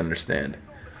node can understand,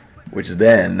 which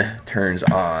then turns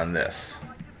on this.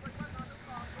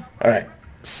 Alright,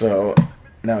 so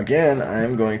now again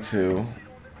I'm going to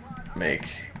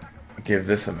give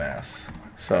this a mass.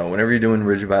 So whenever you're doing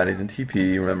rigid bodies in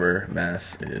TP, remember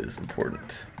mass is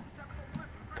important.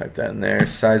 Type that in there.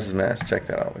 Size of mass, check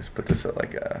that always. Put this at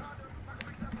like a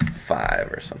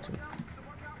 5 or something.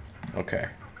 Okay.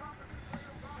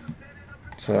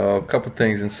 So a couple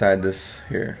things inside this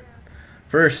here.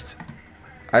 First,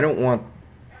 I don't want,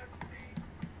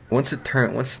 once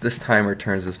this timer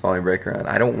turns this volume breaker on,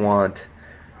 I don't want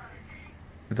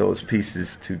those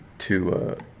pieces to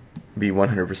be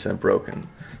 100% broken.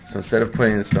 So instead of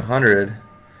putting this to 100, I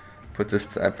put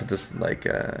this like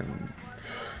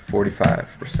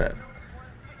 45%.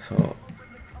 So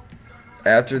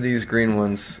after these green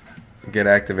ones get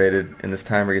activated and this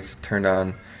timer gets turned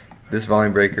on, this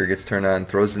volume breaker gets turned on,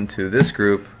 throws into this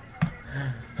group.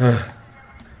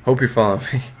 Hope you're following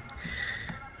me.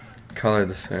 Color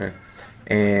the center,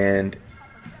 and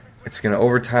it's gonna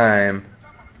over time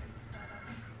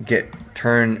it's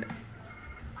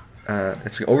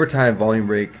gonna over time volume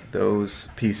break those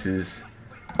pieces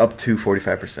up to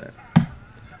 45%.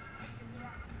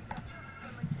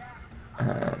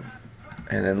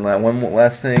 And then one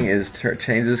last thing is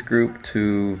change this group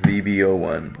to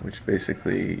VBO1, which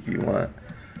basically you want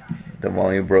the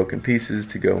volume broken pieces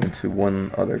to go into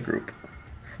one other group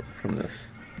from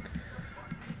this.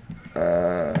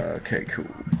 Okay,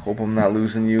 cool. Hope I'm not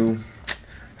losing you.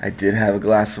 I did have a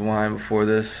glass of wine before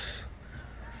this,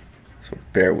 so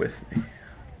bear with me,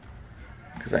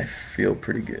 because I feel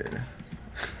pretty good.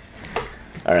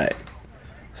 All right.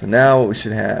 So now what we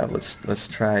should have, let's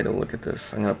try to look at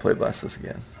this. I'm gonna play blast this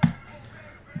again.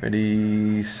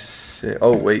 Ready, set.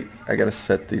 Oh wait, I gotta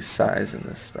set the size in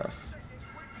this stuff.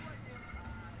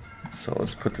 So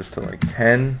let's put this to like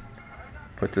 10.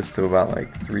 Put this to about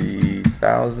like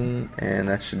 3,000, and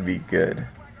that should be good.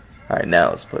 All right, now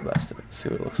let's play blast it. See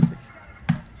what it looks like.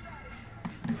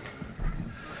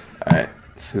 All right,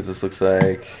 see what this looks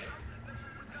like.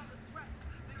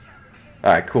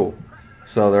 All right, cool.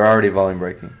 So they're already volume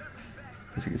breaking,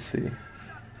 as you can see.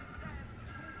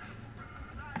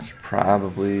 It's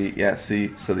probably, yeah,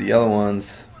 see, so the yellow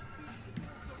ones,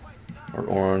 or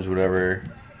orange, whatever,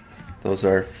 those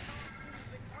are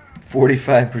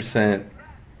 45%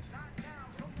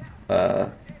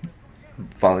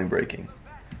 volume breaking,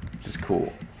 which is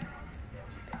cool.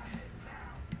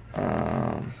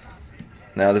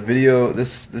 Now the video,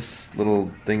 this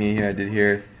little thingy here I did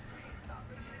here,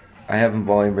 I have them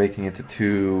volume breaking into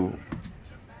two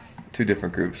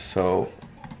different groups. So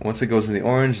once it goes in the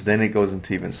orange, then it goes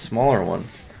into even smaller one,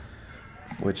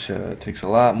 which takes a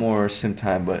lot more sim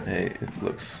time, but hey, it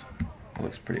looks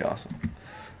pretty awesome.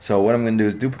 So what I'm going to do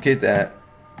is duplicate that,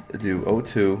 do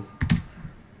O2,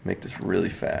 make this really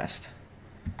fast.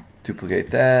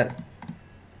 Duplicate that,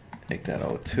 make that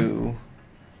O2,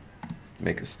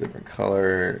 make this a different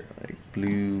color, like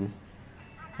blue.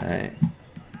 Alright.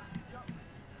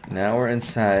 Now we're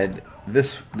inside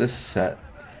this set.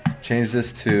 Change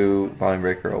this to volume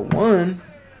breaker 01,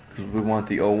 because we want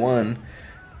the 01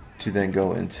 to then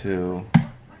go into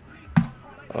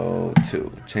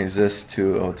 02. Change this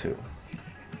to 02.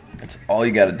 That's all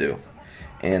you got to do.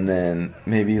 And then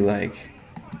maybe like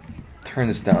turn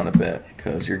this down a bit,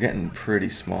 because you're getting pretty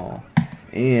small.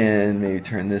 And maybe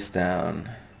turn this down.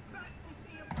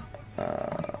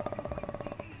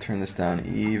 Turn this down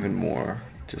even more,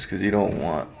 just because you don't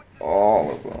want all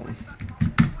of them.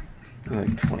 Like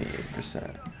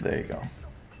 28%. There you go.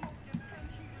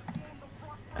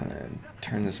 And then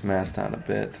turn this mask down a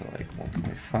bit to like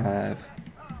 1.5.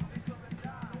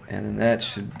 And then that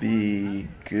should be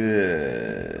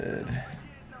good.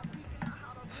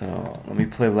 So let me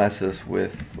play blast this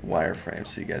with wireframe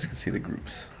so you guys can see the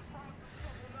groups.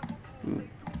 Boop.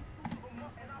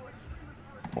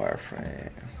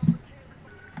 Wireframe.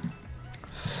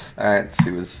 Alright, let's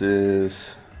see what this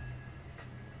is.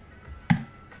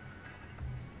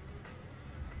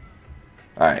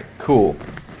 Alright, cool.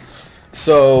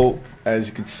 So, as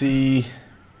you can see,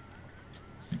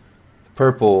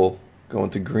 purple going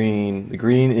to green. The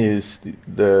green is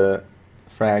the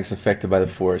frags affected by the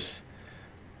force.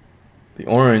 The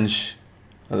orange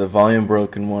are the volume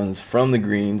broken ones from the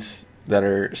greens that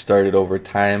are started over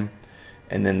time.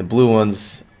 And then the blue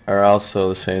ones are also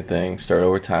the same thing, start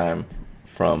over time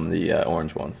from the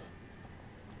orange ones.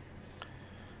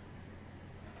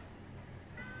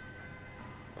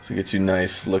 So it gets you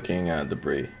nice looking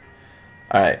debris.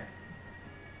 Alright.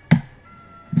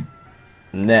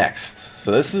 Next.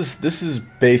 So this is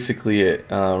basically it.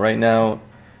 Right now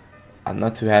I'm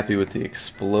not too happy with the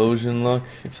explosion look.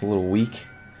 It's a little weak.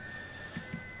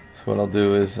 So what I'll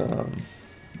do is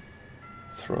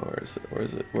throw, where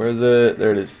is it?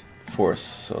 There it is. Force.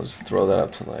 So I'll just throw that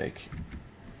up to like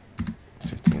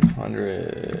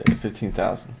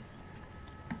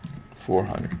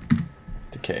 15,400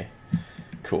 decay.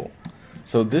 Cool.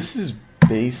 So this is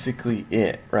basically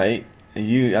it, right?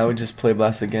 I would just play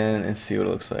blast again and see what it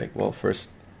looks like. Well, first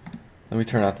let me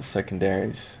turn off the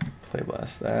secondaries. Play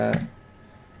blast that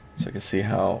so I can see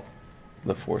how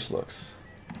the force looks.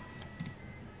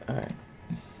 Alright.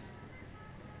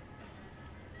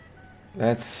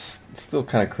 That's still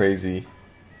kind of crazy.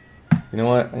 You know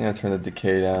what? I'm going to turn the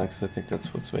decay down because I think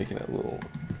that's what's making it a little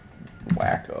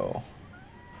wacko.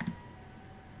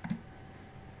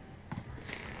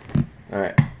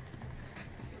 Alright.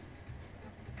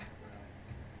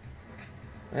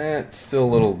 It's still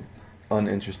a little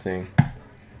uninteresting.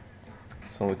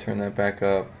 So we turn that back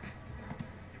up.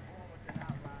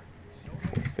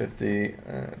 450.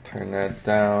 Turn that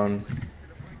down.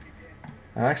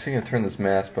 I'm actually gonna turn this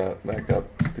mask back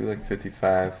up. Do like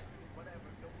 55.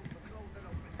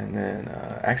 And then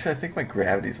actually I think my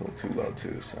gravity's a little too low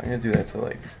too, so I'm gonna do that to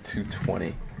like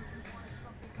 220.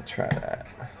 I'll try that.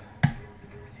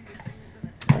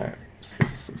 Alright, so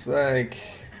this looks like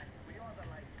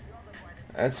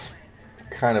that's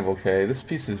kind of okay. This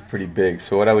piece is pretty big,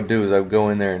 so what I would do is I would go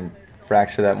in there and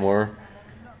fracture that more.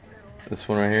 This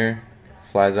one right here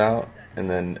flies out, and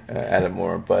then add it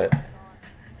more. But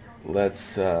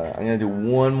let's I'm gonna do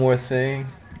one more thing,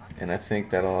 and I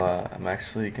think that'll I'm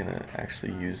actually gonna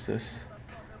use this.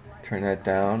 Turn that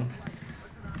down,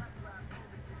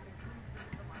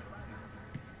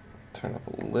 turn up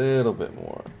a little bit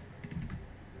more.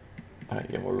 Alright,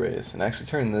 get more radius, and actually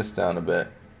turn this down a bit,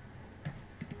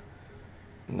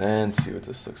 and then see what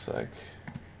this looks like.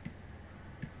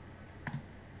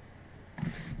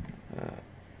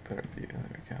 Better view, there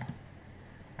we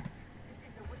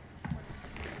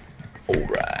go.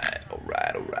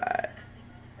 Alright.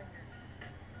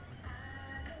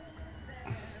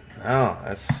 No,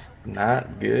 that's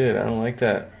not good. I don't like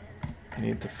that. I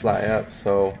need to fly up,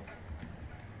 so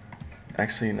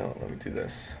actually no, let me do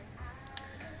this.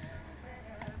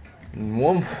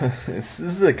 This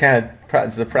is the kind of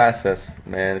it's the process,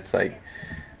 man. It's like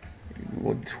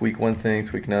we'll tweak one thing,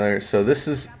 tweak another. So this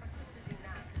is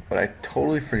what I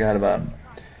totally forgot about,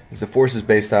 is the force is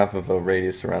based off of a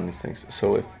radius around these things.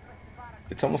 So if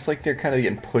it's almost like they're kind of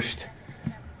getting pushed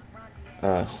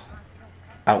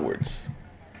outwards,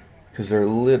 because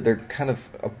they're kind of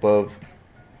above.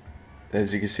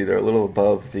 As you can see, they're a little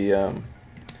above the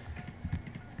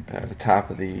top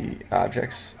of the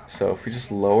objects. So if we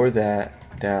just lower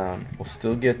that down, we'll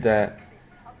still get that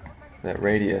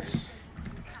radius,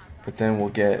 but then we'll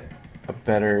get a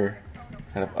better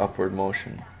kind of upward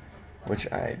motion, which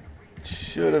I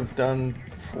should have done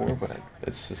before, but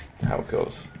it's just how it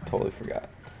goes. Totally forgot.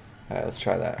 Alright, let's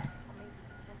try that.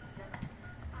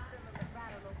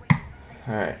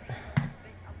 Alright.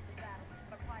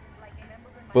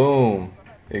 Boom.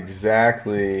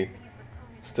 Exactly.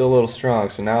 Still a little strong,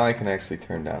 so now I can actually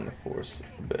turn down the force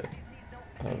a bit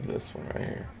of this one right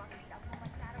here.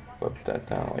 Flip that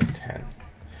down like 10.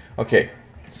 Okay,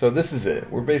 so this is it.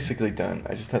 We're basically done.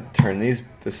 I just have to turn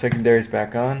the secondaries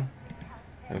back on,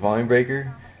 a volume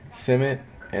breaker, sim it,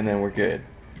 and then we're good.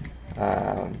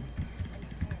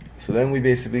 So then we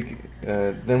basically,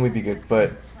 then we'd be good.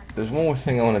 But there's one more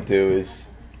thing I want to do is,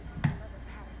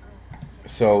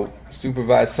 so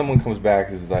supervise, someone comes back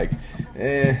and is like,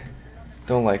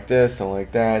 don't like this, don't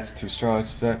like that, it's too strong,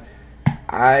 it's too strong.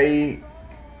 I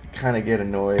kind of get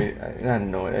annoyed, not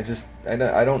annoyed,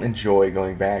 I don't enjoy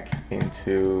going back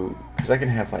into, because I can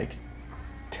have like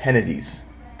 10 of these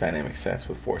dynamic sets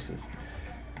with forces.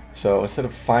 So instead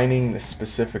of finding the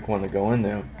specific one to go in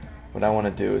there, what I want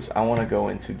to do is I want to go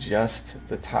into just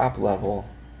the top level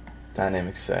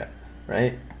dynamic set,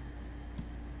 right?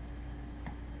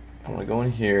 I want to go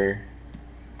in here.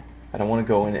 I don't want to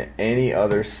go into any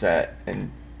other set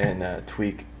and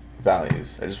tweak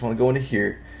values. I just want to go into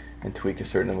here and tweak a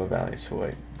certain number of values. So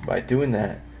by doing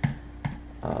that,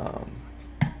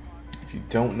 if you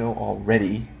don't know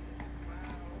already,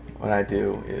 what I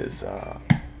do is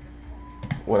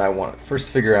what I want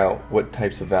first, figure out what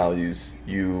types of values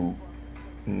you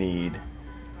need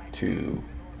to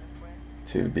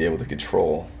be able to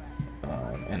control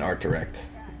and art direct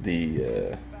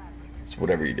the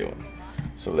whatever you're doing.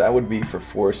 So that would be for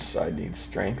force, I need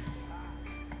strength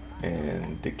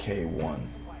and decay 1,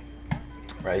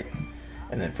 right?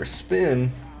 And then for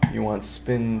spin, you want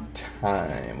spin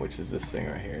time, which is this thing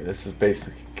right here. This is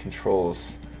basically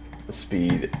controls the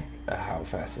speed, how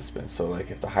fast it spins. So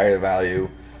like if the higher the value,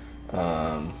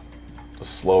 the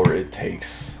slower it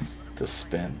takes to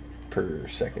spin per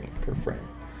second, per frame.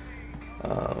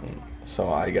 So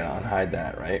I gotta unhide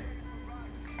that, right?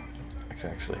 I can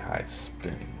actually hide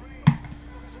spin.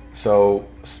 So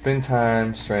spin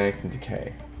time, strength, and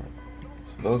decay.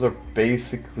 So those are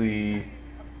basically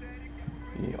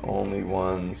the only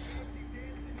ones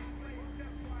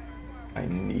I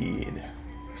need.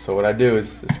 So what I do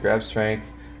is just grab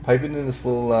strength, pipe it into this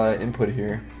little input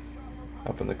here,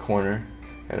 up in the corner,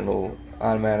 and it'll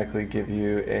automatically give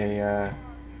you a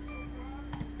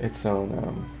its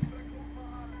own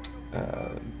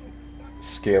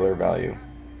scalar value.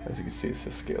 As you can see, it's a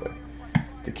scalar.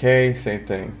 Decay, same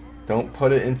thing. Don't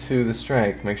put it into the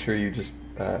strength. Make sure you just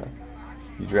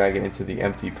you drag it into the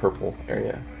empty purple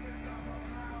area.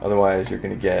 Otherwise, you're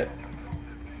going to get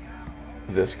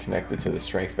this connected to the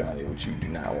strength value, which you do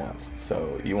not want.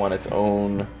 So you want its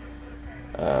own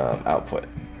output.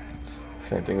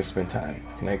 Same thing with spin time.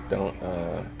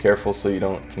 Careful so you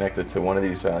don't connect it to one of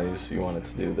these values. You want it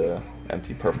to do the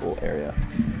empty purple area.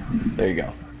 There you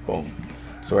go. Boom.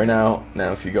 So right now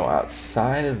if you go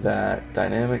outside of that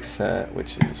dynamic set,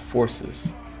 which is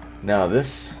forces, now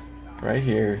this right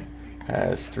here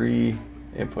has 3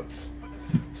 inputs.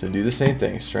 So do the same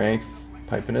thing. Strength,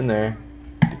 pipe it in there.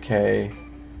 Decay,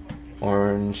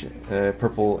 orange,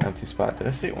 purple, empty spot. Did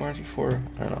I say orange before?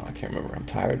 I don't know. I can't remember. I'm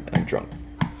tired. I'm drunk.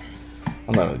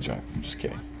 I'm not really drunk. I'm just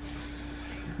kidding.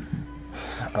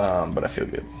 But I feel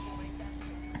good.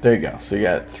 There you go. So you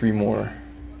got 3 more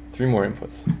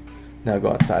inputs. Now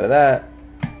go outside of that,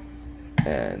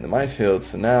 and the minefield.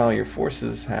 So now your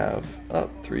forces have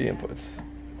 3 inputs.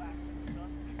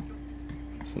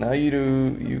 So now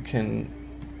you can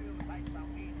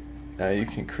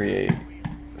create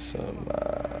some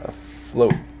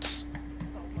floats,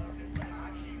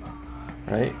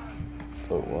 right?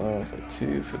 Float 1, float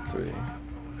 2, float 3.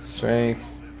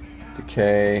 Strength,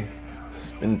 decay,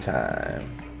 spin time.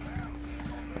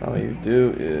 And all you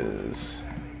do is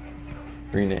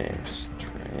rename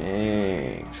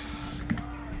strength,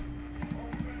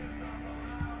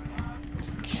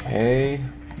 decay,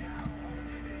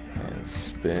 and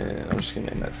spin. I'm just gonna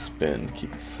name that spin to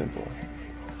keep it simple.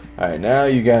 Alright, now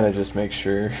you gotta just make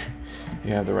sure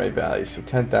you have the right value. So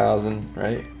 10,000,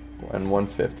 right? And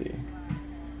 150.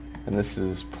 And this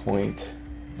is let's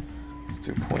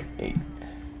do 0.8.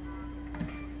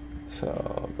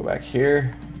 So go back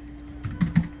here.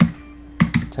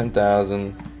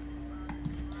 10,000,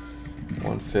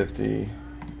 150,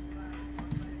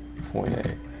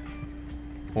 0.8.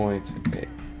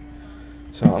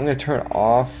 So I'm going to turn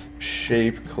off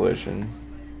shape collision.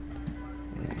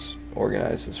 Just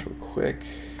organize this real quick.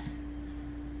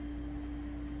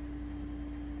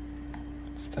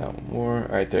 It's down one more.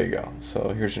 Alright, there you go. So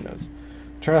here's your notes.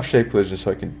 Turn off shape collision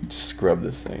so I can scrub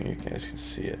this thing. You guys can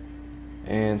see it.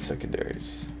 And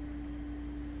secondaries.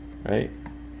 Right?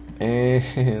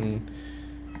 And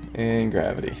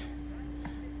gravity.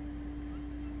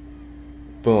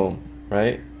 Boom.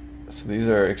 Right? So these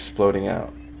are exploding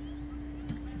out.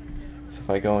 So if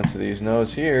I go into these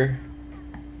nodes here,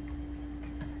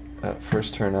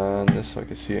 first turn on this so I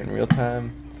can see it in real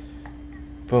time.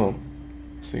 Boom.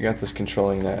 So you got this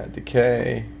controlling that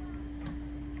decay,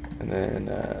 and then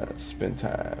spin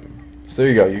time. So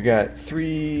there you go. You got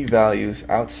 3 values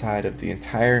outside of the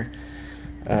entire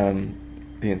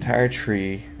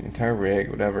tree, the entire rig,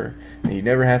 whatever. And you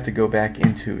never have to go back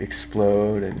into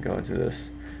explode and go into this.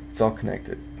 It's all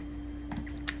connected.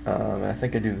 I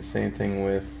think I do the same thing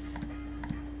with.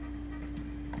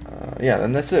 Yeah,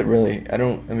 and that's it really. I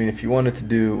mean, if you wanted to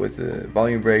do with the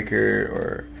volume breaker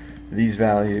or these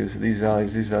values,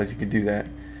 you could do that.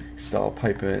 Just all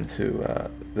pipe it into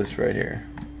this right here.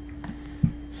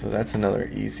 So that's another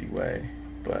easy way.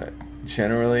 But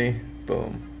generally,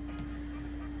 boom.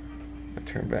 I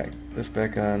turn this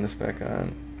back on.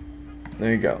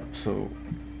 There you go. So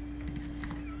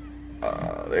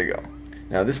there you go.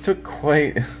 Now this took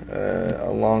quite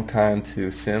a long time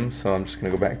to sim, so I'm just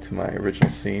going to go back to my original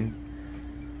scene,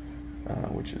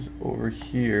 which is over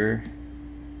here.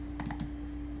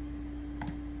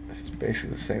 This is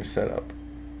basically the same setup,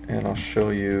 and I'll show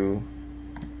you.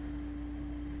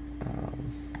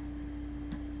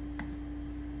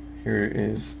 Here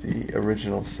is the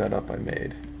original setup I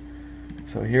made.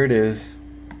 So here it is,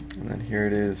 and then here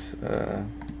it is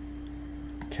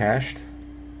cached.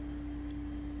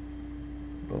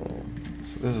 Boom.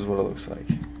 So this is what it looks like.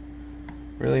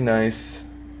 Really nice.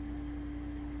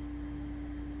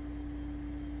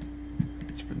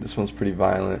 This one's pretty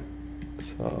violent.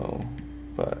 So,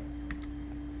 but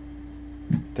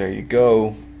there you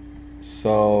go.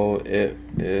 So it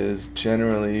is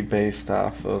generally based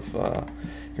off of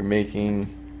you're making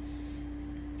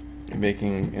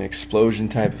an explosion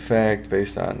type effect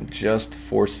based on just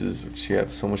forces, which you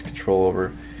have so much control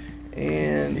over,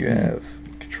 and you have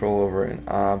control over an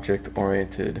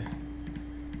object-oriented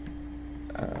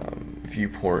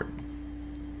viewport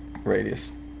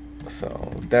radius.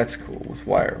 So that's cool with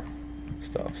wire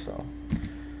stuff. So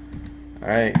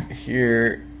alright,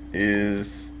 here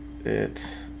is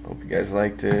it. Hope you guys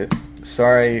liked it.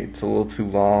 Sorry it's a little too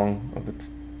long of a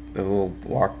little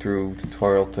walkthrough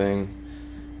tutorial thing.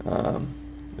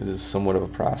 It is somewhat of a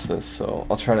process, so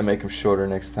I'll try to make them shorter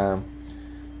next time.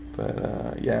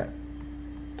 But yeah,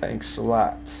 thanks a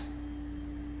lot.